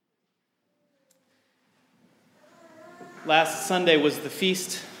Last Sunday was the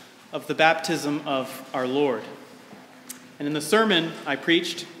feast of the baptism of our Lord. And in the sermon I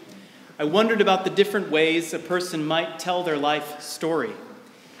preached, I wondered about the different ways a person might tell their life story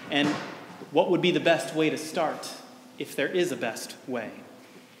and what would be the best way to start, if there is a best way.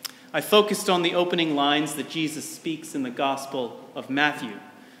 I focused on the opening lines that Jesus speaks in the Gospel of Matthew,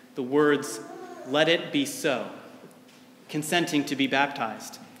 the words, "Let it be so," consenting to be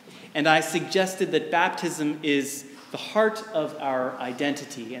baptized. And I suggested that baptism is the heart of our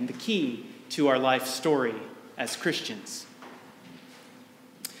identity and the key to our life story as Christians.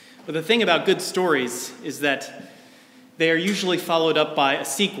 But the thing about good stories is that they are usually followed up by a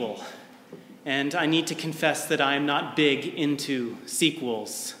sequel. And I need to confess that I am not big into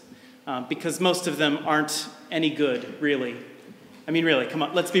sequels because most of them aren't any good, really. I mean, really, come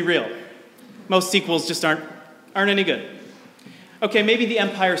on, let's be real. Most sequels just aren't any good. Okay, maybe The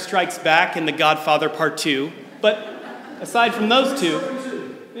Empire Strikes Back and The Godfather Part 2, but aside from those two,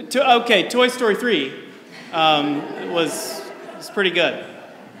 Toy Story 3 was pretty good.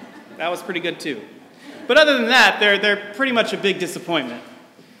 That was pretty good too. But other than that, they're pretty much a big disappointment.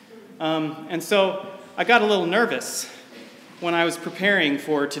 And so I got a little nervous when I was preparing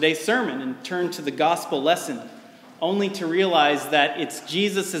for today's sermon and turned to the gospel lesson, only to realize that it's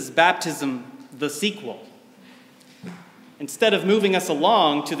Jesus' baptism, the sequel. Instead of moving us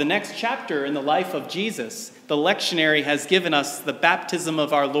along to the next chapter in the life of Jesus, the lectionary has given us the baptism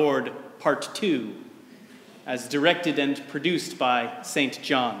of our Lord, Part 2, as directed and produced by St.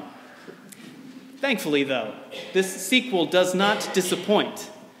 John. Thankfully, though, this sequel does not disappoint.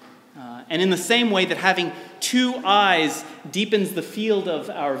 And in the same way that having two eyes deepens the field of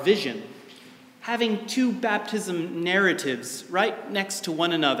our vision, having two baptism narratives right next to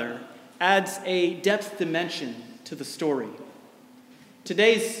one another adds a depth dimension to the story.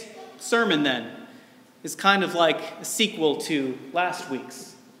 Today's sermon, then, is kind of like a sequel to last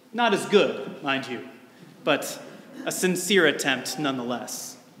week's. Not as good, mind you, but a sincere attempt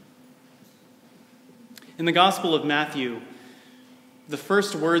nonetheless. In the Gospel of Matthew, the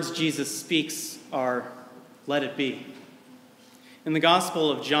first words Jesus speaks are, "Let it be." In the Gospel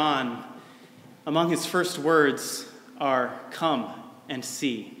of John, among his first words are, "Come and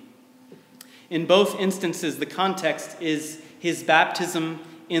see." In both instances, the context is his baptism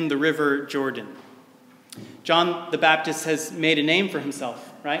in the river Jordan. John the Baptist has made a name for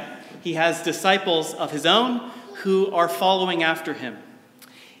himself, right? He has disciples of his own who are following after him.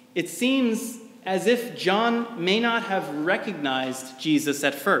 It seems as if John may not have recognized Jesus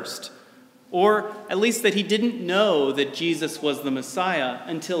at first, or at least that he didn't know that Jesus was the Messiah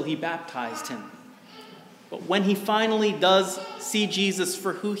until he baptized him. But when he finally does see Jesus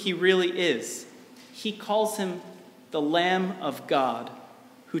for who he really is, he calls him the Lamb of God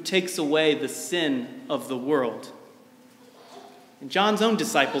who takes away the sin of the world. And John's own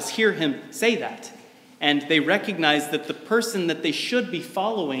disciples hear him say that, and they recognize that the person that they should be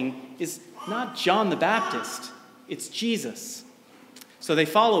following is not John the Baptist, it's Jesus. So they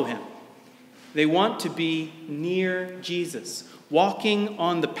follow him. They want to be near Jesus, walking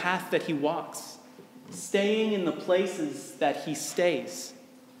on the path that he walks, staying in the places that he stays.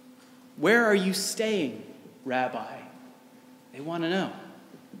 Where are you staying, Rabbi? They want to know.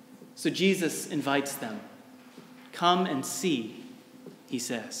 So Jesus invites them. Come and see, he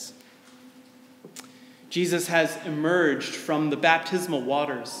says. Jesus has emerged from the baptismal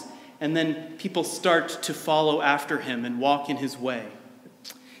waters, and then people start to follow after him and walk in his way.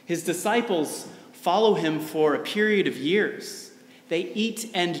 His disciples follow him for a period of years. They eat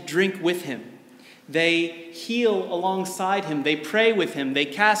and drink with him. They heal alongside him. They pray with him. They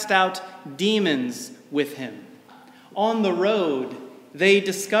cast out demons with him. On the road, they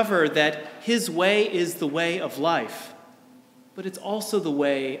discover that his way is the way of life, but it's also the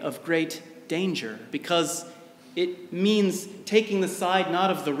way of great danger, because it means taking the side not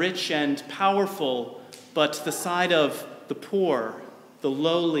of the rich and powerful, but the side of the poor, the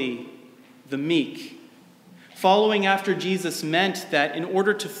lowly, the meek. Following after Jesus meant that in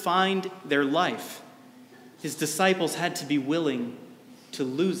order to find their life, his disciples had to be willing to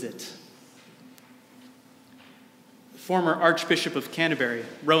lose it. Former Archbishop of Canterbury,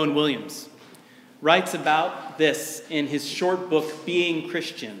 Rowan Williams, writes about this in his short book, Being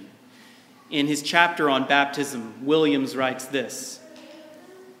Christian. In his chapter on baptism, Williams writes this: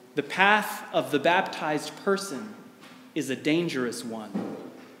 "The path of the baptized person is a dangerous one.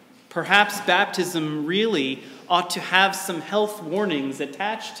 Perhaps baptism really ought to have some health warnings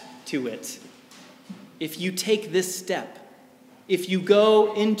attached to it. If you take this step, if you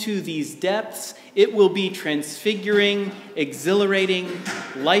go into these depths, it will be transfiguring, exhilarating,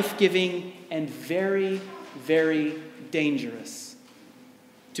 life-giving, and very, very dangerous.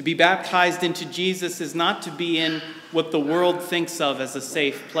 To be baptized into Jesus is not to be in what the world thinks of as a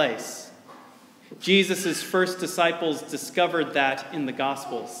safe place. Jesus' first disciples discovered that in the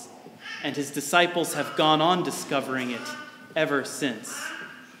Gospels, and his disciples have gone on discovering it ever since.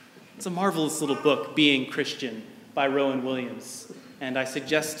 It's a marvelous little book, Being Christian, by Rowan Williams, and I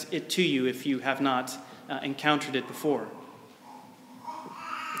suggest it to you if you have not encountered it before.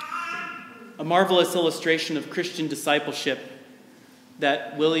 A marvelous illustration of Christian discipleship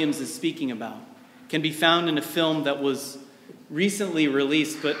that Williams is speaking about can be found in a film that was recently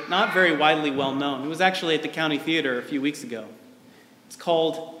released but not very widely well known. It was actually at the County Theater a few weeks ago. It's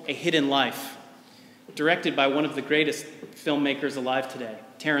called A Hidden Life, directed by one of the greatest filmmakers alive today,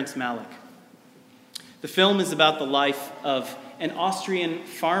 Terrence Malick. The film is about the life of an Austrian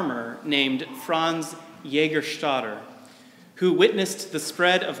farmer named Franz Jägerstatter, who witnessed the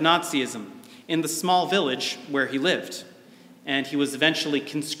spread of Nazism in the small village where he lived, and he was eventually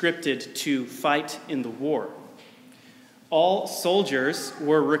conscripted to fight in the war. All soldiers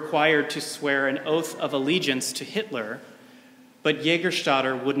were required to swear an oath of allegiance to Hitler, but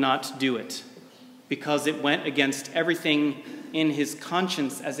Jägerstatter would not do it because it went against everything in his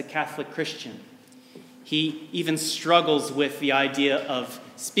conscience as a Catholic Christian. He even struggles with the idea of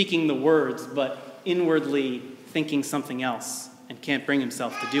speaking the words, but inwardly thinking something else and can't bring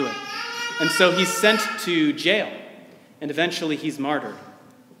himself to do it. And so he's sent to jail, and eventually he's martyred.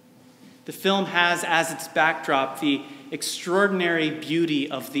 The film has as its backdrop the extraordinary beauty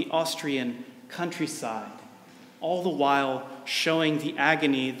of the Austrian countryside, all the while showing the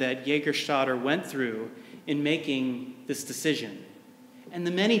agony that Jägerstatter went through in making this decision, and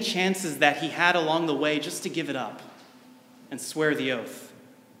the many chances that he had along the way just to give it up and swear the oath.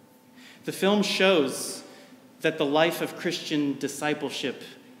 The film shows that the life of Christian discipleship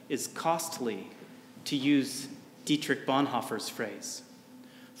is costly, to use Dietrich Bonhoeffer's phrase.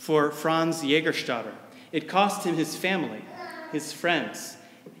 For Franz Jägerstatter, it cost him his family, his friends,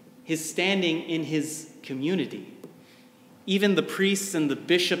 his standing in his community. Even the priests and the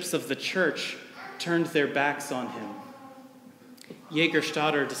bishops of the church turned their backs on him.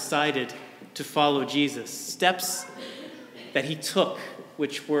 Jägerstatter decided to follow Jesus, steps that he took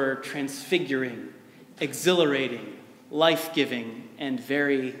which were transfiguring, exhilarating, life-giving, and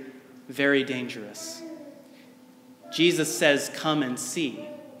very, very dangerous. Jesus says, "Come and see."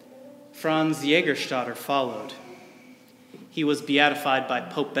 Franz Jägerstatter followed. He was beatified by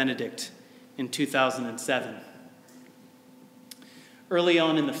Pope Benedict in 2007. Early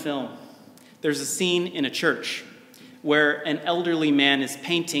on in the film, there's a scene in a church where an elderly man is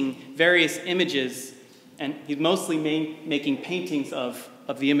painting various images, and he's mostly making paintings of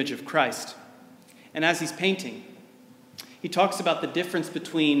the image of Christ. And as he's painting, he talks about the difference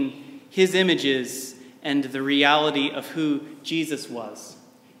between his images and the reality of who Jesus was.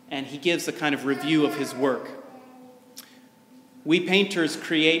 And he gives a kind of review of his work. "We painters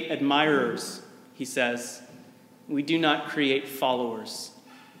create admirers," he says. "We do not create followers.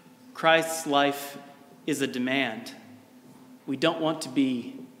 Christ's life is a demand. We don't want to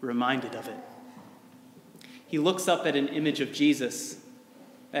be reminded of it." He looks up at an image of Jesus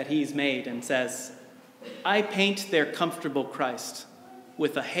that he's made and says, "I paint their comfortable Christ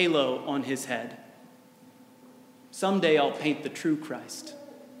with a halo on his head. Someday I'll paint the true Christ."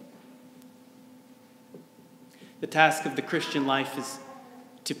 The task of the Christian life is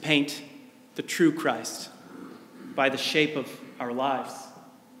to paint the true Christ by the shape of our lives,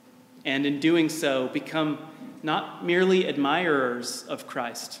 and in doing so, become not merely admirers of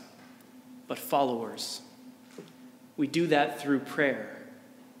Christ, but followers. We do that through prayer,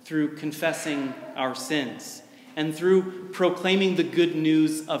 through confessing our sins, and through proclaiming the good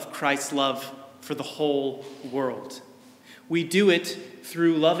news of Christ's love for the whole world. We do it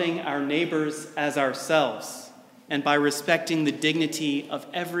through loving our neighbors as ourselves, and by respecting the dignity of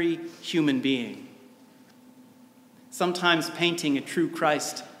every human being. Sometimes painting a true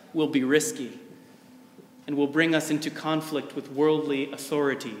Christ will be risky and will bring us into conflict with worldly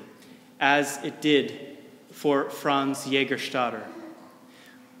authority, as it did for Franz Jägerstatter.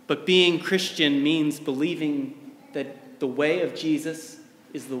 But being Christian means believing that the way of Jesus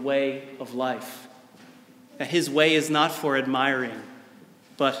is the way of life, that his way is not for admiring,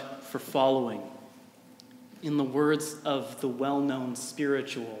 but for following. In the words of the well-known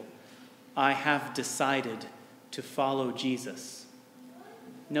spiritual, "I have decided to follow Jesus.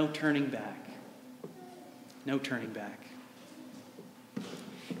 No turning back. No turning back."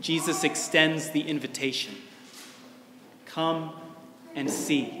 Jesus extends the invitation. Come and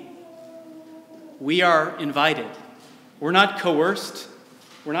see. We are invited. We're not coerced.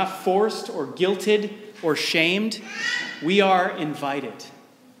 We're not forced or guilted or shamed. We are invited.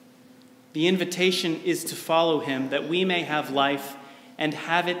 The invitation is to follow him that we may have life and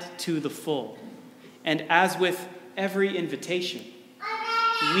have it to the full. And as with every invitation,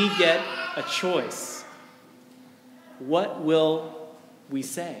 we get a choice. What will we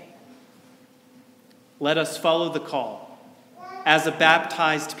say? Let us follow the call as a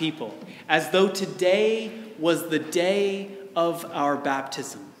baptized people, as though today was the day of our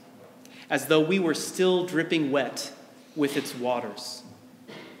baptism, as though we were still dripping wet with its waters.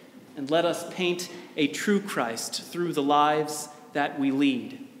 And let us paint a true Christ through the lives that we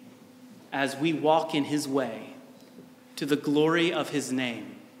lead, as we walk in his way to the glory of his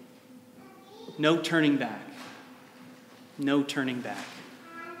name. No turning back. No turning back.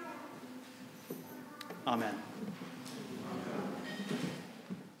 Amen.